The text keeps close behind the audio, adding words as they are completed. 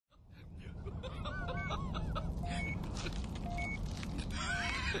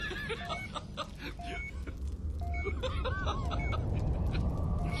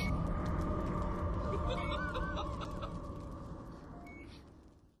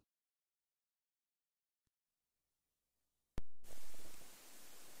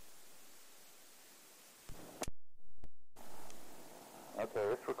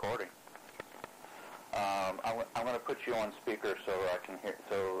speaker so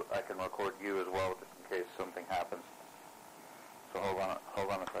I can record you as well, just in case something happens. So hold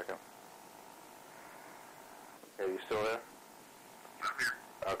on a second. Okay, you still there? I'm here.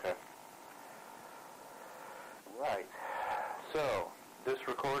 Okay. Right. So, this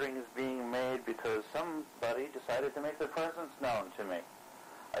recording is being made because somebody decided to make their presence known to me.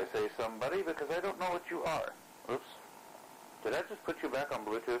 I say somebody because I don't know what you are. Oops. Did I just put you back on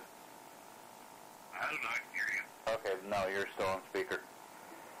Bluetooth? I don't know, I can hear you. Okay, no, you're still on speaker.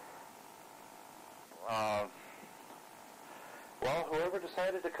 Well, whoever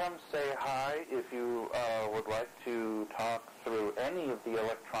decided to come say hi, if you would like to talk through any of the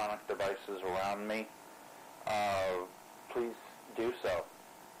electronic devices around me, please do so.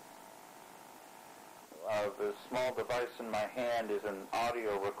 The small device in my hand is an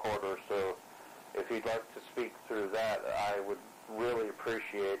audio recorder, so if you'd like to speak through that, I would really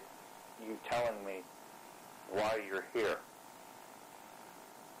appreciate you telling me why you're here.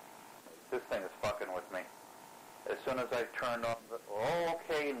 This thing is fucking with me. As soon as I turned on the... Oh,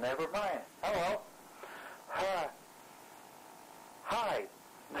 okay, never mind. Hello. Hi.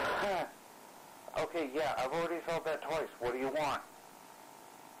 Okay, yeah, I've already felt that twice. What do you want?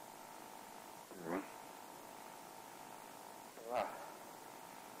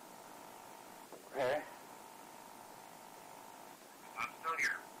 Okay. I'm still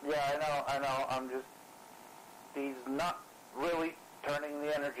here. Yeah, I know. I'm just... He's not really turning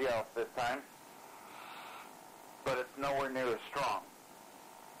the energy off this time. But it's nowhere near as strong.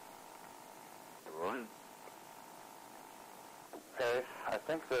 Okay, I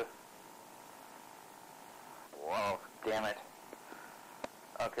think Whoa, damn it.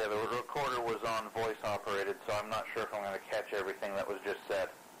 Okay, the recorder was on voice operated, so I'm not sure if I'm going to catch everything that was just said.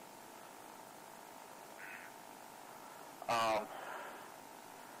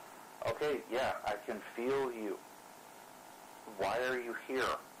 Okay, yeah, I can feel you. Why are you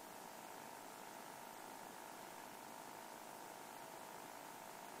here?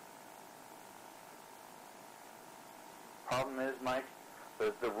 Problem is, Mike,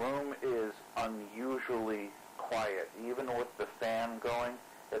 the room is unusually quiet. Even with the fan going,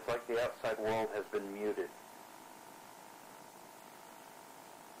 it's like the outside world has been muted.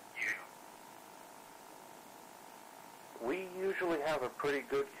 Yeah. We usually have a pretty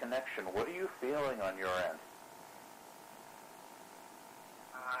good connection. What are you feeling on your end?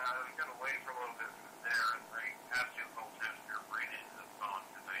 I'm going to wait for a little bit from there, and I have to hold temperature right into the phone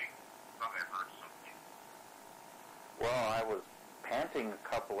because I thought I heard something. Well, I was panting a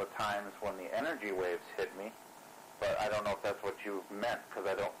couple of times when the energy waves hit me, but I don't know if that's what you meant, because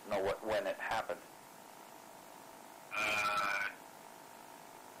I don't know when it happened.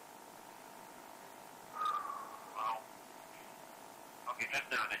 Well, okay, just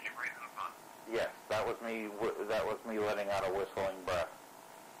now, did you breathe in the phone? Yes, that was me letting out a whistling breath.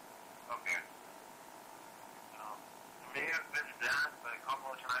 Okay. It may have been that, but a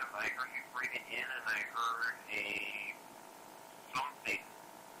couple of times I heard you breathing in, and I heard something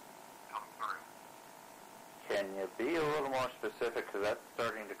come through. Can you be a little more specific, because that's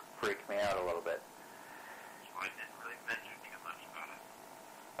starting to freak me out a little bit. So I didn't really mention too much about it.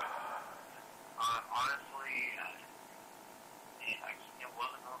 Honestly,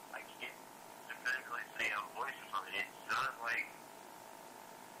 I can't definitively say a voice or something. It sounded like,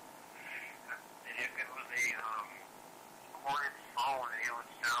 if it was a corded phone, it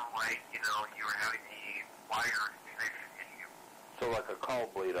would sound like, you were having a wired connection issue. So like a call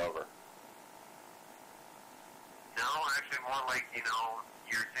bleed over. No, actually more like,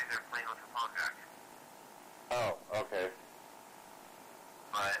 you're sitting there playing with your phone jack. Oh, okay.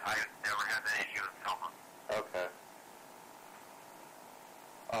 But I've never had that issue with cell phone. Okay.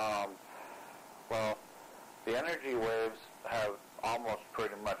 Well, the energy waves have almost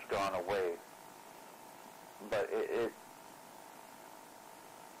pretty much gone away. But it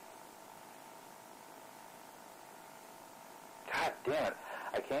God damn it.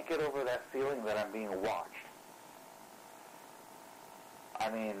 I can't get over that feeling that I'm being watched. I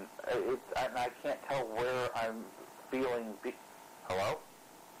mean, I can't tell where I'm feeling... Hello?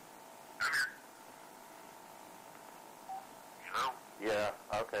 I'm here. Hello? Yeah,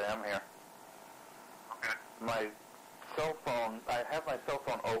 okay, I'm here. Okay. My cell phone, I have my cell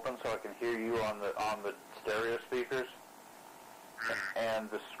phone open so I can hear you on the stereo speakers, and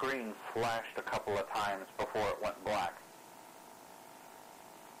the screen flashed a couple of times before it went black.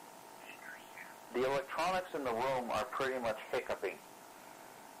 The electronics in the room are pretty much hiccuping.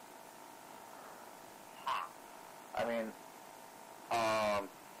 I mean,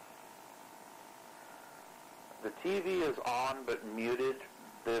 the TV is on but muted,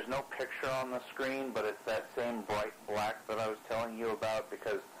 there's no picture on the screen, but it's that same bright black that I was telling you about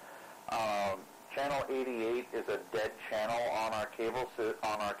because channel 88 is a dead channel on our cable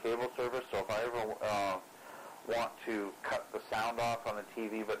service. So if I ever want to cut the sound off on the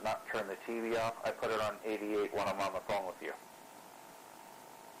TV but not turn the TV off, I put it on 88 when I'm on the phone with you.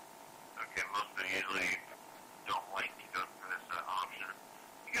 Okay, most people usually don't like to go for this option.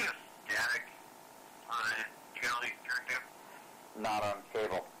 You get a static on it. You can only turn to? Not on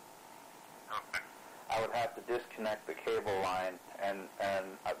cable. Okay. I would have to disconnect the cable line, and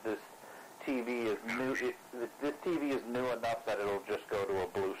this TV is new. This TV is new enough that it'll just go to a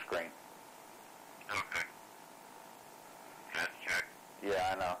blue screen. Okay. That's check.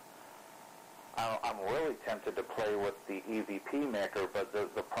 Yeah, I know. I'm really tempted to play with the EVP maker, but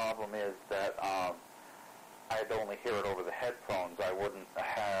the problem is that I'd only hear it over the headphones. I wouldn't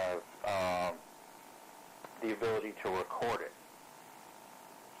have the ability to record it.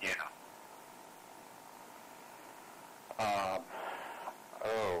 Yeah.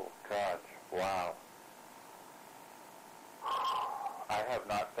 Oh, God, wow. I have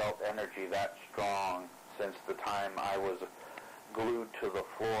not felt energy that strong since the time I was glued to the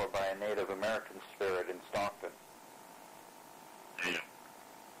floor by a Native American spirit in Stockton. Yeah.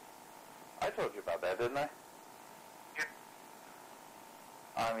 I told you about that, didn't I? Yeah.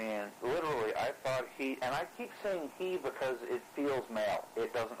 I mean, literally, I thought he, and I keep saying he because it feels male.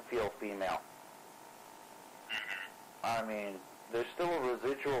 It doesn't feel female. I mean, there's still a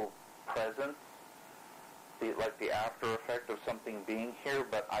residual presence, like the after effect of something being here,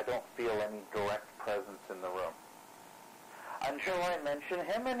 but I don't feel any direct presence in the room. Until I mention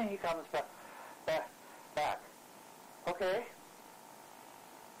him, and he comes back. Okay.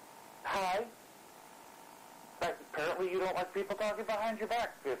 Hi. Apparently you don't like people talking behind your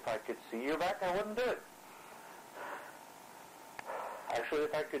back. If I could see your back, I wouldn't do it. Actually,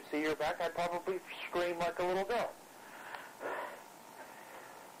 if I could see your back, I'd probably scream like a little girl.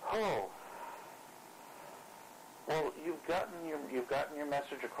 Oh. Well, you've gotten your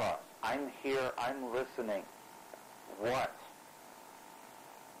message across. I'm here. I'm listening. What?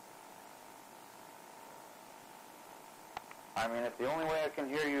 I mean, if the only way I can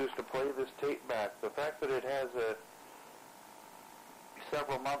hear you is to play this tape back, the fact that it has a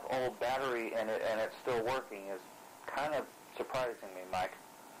several-month-old battery in it and it's still working is kind of surprising me, Mike.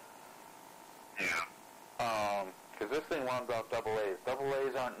 Yeah. Because this thing runs off double A's. Double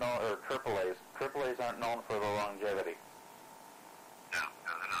A's aren't known, or triple A's. Triple A's aren't known for the longevity. No,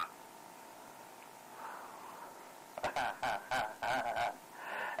 they're not.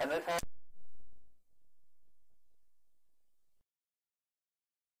 And this has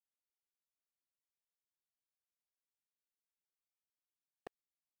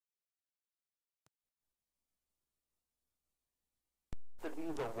to be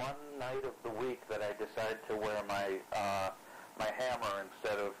the one night of the week that I decide to wear my my hammer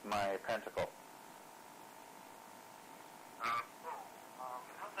instead of my pentacle.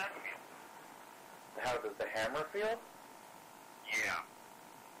 How's that feel? How does the hammer feel? Yeah.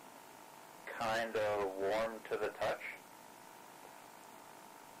 Kind of warm to the touch.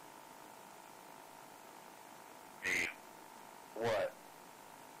 Damn. What?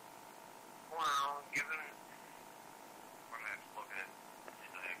 Well, given what I'm looking at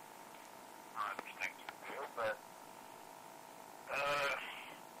today, perspective, but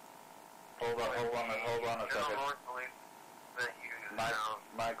Hold on a second. That you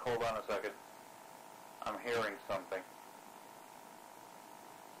Mike, hold on a second. I'm hearing something.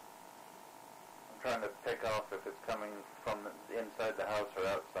 I'm trying to pick off if it's coming from inside the house or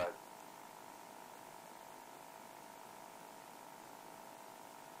outside.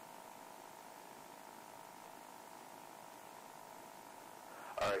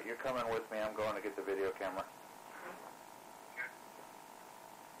 All right, you're coming with me. I'm going to get the video camera.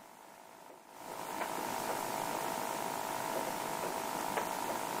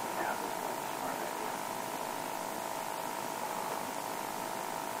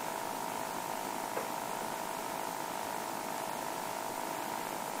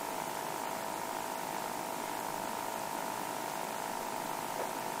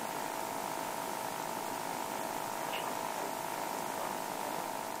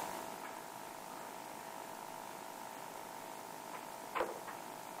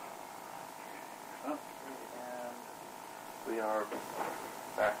 We are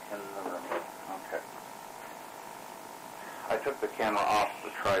back in the room. Okay. I took the camera off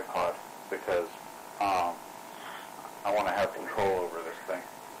the tripod because I want to have control over this thing.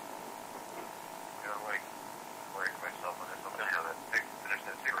 You know, like, worried myself on this. I'm going to have that finish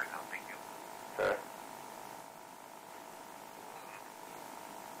that thing right now. Thank you. Okay.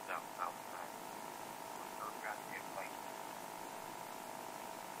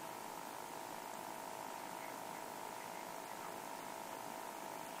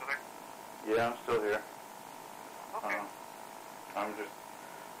 Yeah, I'm still here. Okay. I'm just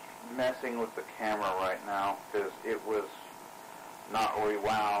messing with the camera right now because it was not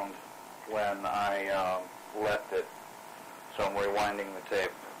rewound when I left it. So I'm rewinding the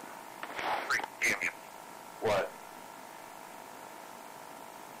tape. Great, damn you. What?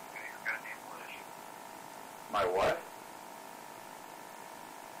 Your goddamn flesh. My what?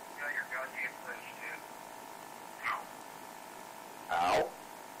 You got your goddamn flesh, dude. Ow?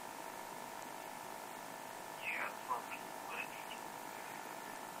 Yeah, fucking flesh.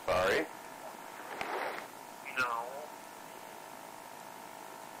 Sorry? No.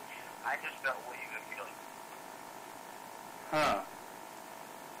 I just felt what you were feeling. Huh.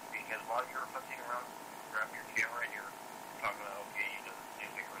 Because while you were fussing around, grabbing your camera and you're talking about, okay, you know, this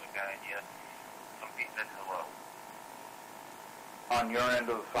music was a good idea, somebody said hello. On your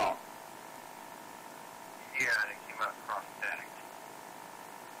end of the phone? Yeah, and it came out cross static.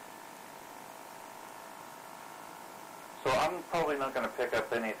 So I'm probably not going to pick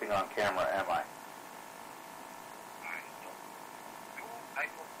up anything on camera, am I?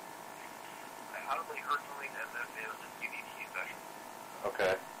 I audibly heard something as if it was a CBT session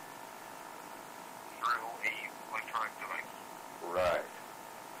Okay. through a electronic device. Right.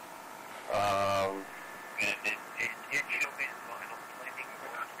 And it showed me, well, I don't anything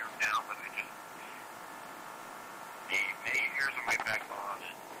around here now, but I just, many years of my back on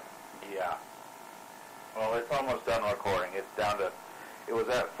it. Yeah. Well, it's almost done recording. It's down to, it was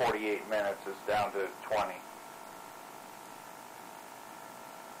at 48 minutes. It's down to 20.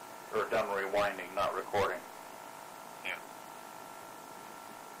 Or done rewinding, not recording. Yeah.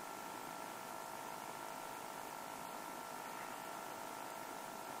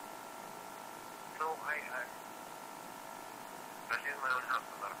 So especially in my own house,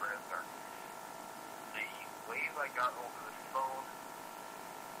 I'm not afraid of the dark. The wave I got over this phone,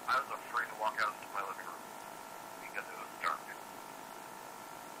 I was afraid to walk out into my living room because it was dark.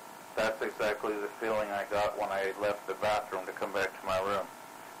 That's exactly the feeling I got when I left the bathroom to come back to my room.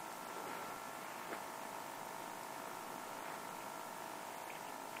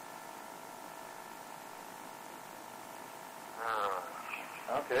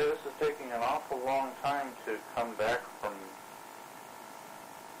 Okay, this is taking an awful long time to come back from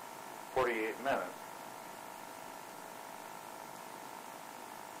 48 minutes.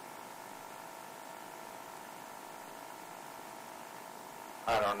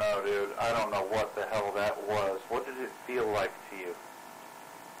 I don't know, dude. I don't know what the hell that was. What did it feel like to you?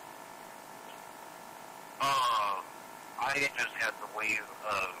 I just had the wave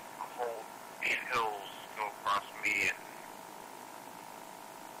of cold chills go across me, and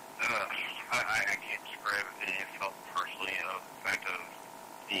I can't describe it. It felt personally of the fact of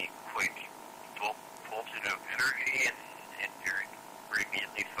the quick voltage of energy, and it very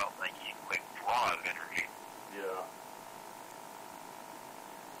immediately felt like a quick draw of energy. Yeah.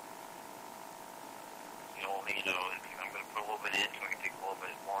 You know, I'm going to put a little bit in so I can take a little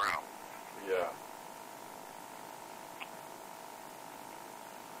bit more out. Yeah.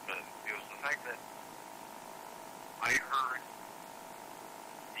 But it was the fact that I heard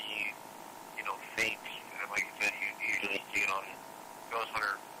the, faint, and like I said, you usually see it on Ghost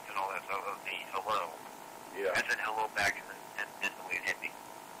Hunter and all that stuff, of the hello. Yeah. I said hello back, and the way it hit me.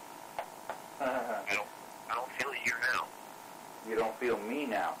 I don't feel it here now. You don't feel me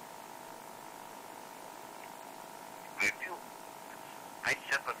now. I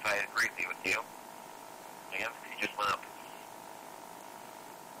sympathize greatly with you. My empathy just went up.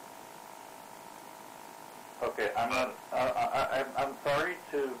 Okay, I'm sorry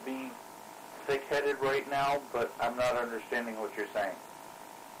to be thick-headed right now, but I'm not understanding what you're saying.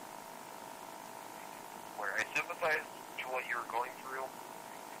 Where I sympathize to what you were going through,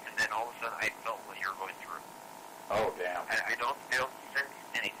 and then all of a sudden I felt what you were going through. Oh, damn. I don't sense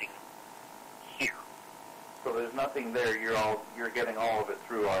anything here. So there's nothing there. You're getting all of it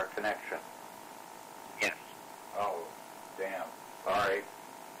through our connection. Yes. Oh, damn. All right.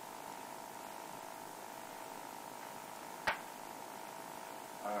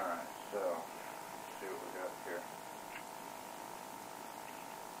 All right. So, let's see what we got here.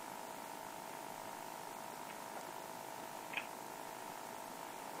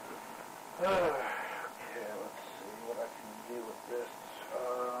 Okay, let's see what I can do with this.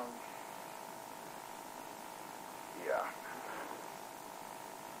 Yeah.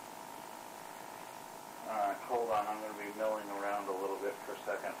 Alright, hold on. I'm going to be milling around a little bit for a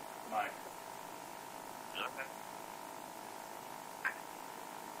second. Mike. Okay.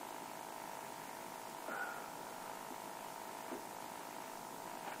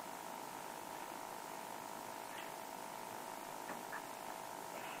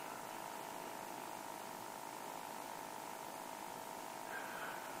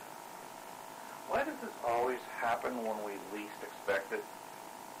 why does this always happen when we least expect it?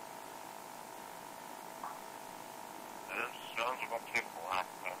 This sounds about typical,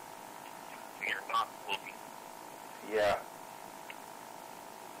 you're not looking. Yeah.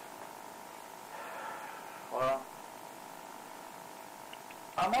 Well,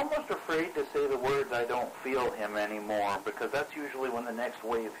 I'm almost afraid to say the words "I don't feel him" anymore, because that's usually when the next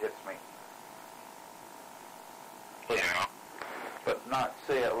wave hits me. Yeah. But not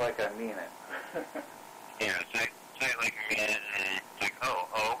say it like I mean it. Yeah, say it like you mean it, and it's like,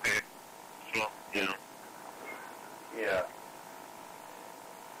 oh, okay. So, you know. Yeah.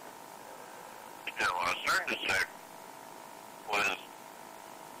 Now, what I was starting to say was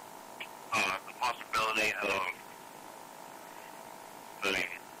the possibility of the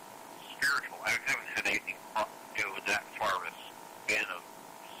spiritual. I haven't had anything to do with that far as being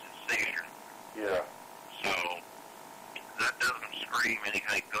a sensation. Yeah. So, that doesn't scream any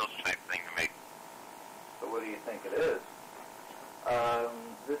kind of ghost type thing to me. So what do you think it is?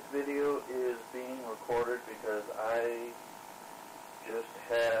 This video is being recorded because I just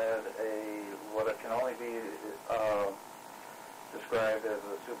had what it can only be described as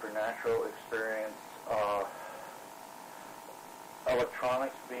a supernatural experience.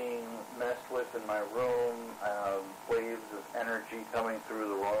 Electronics being messed with in my room, waves of energy coming through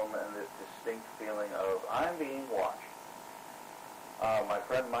the room, and this distinct feeling of I'm being watched. My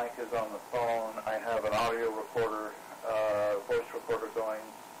friend Mike is on the phone. I have an audio recorder, voice recorder going,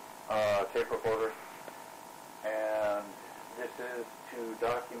 tape recorder, and this is to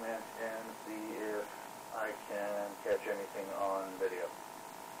document and see if I can catch anything on video.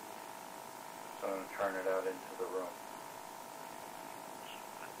 So I'm going to turn it out into the room.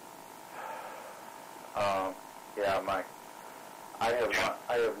 Yeah, Mike, I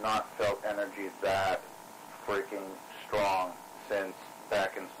have not felt energy that freaking strong since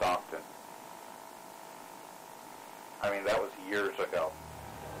back in Stockton. I mean, that was years ago.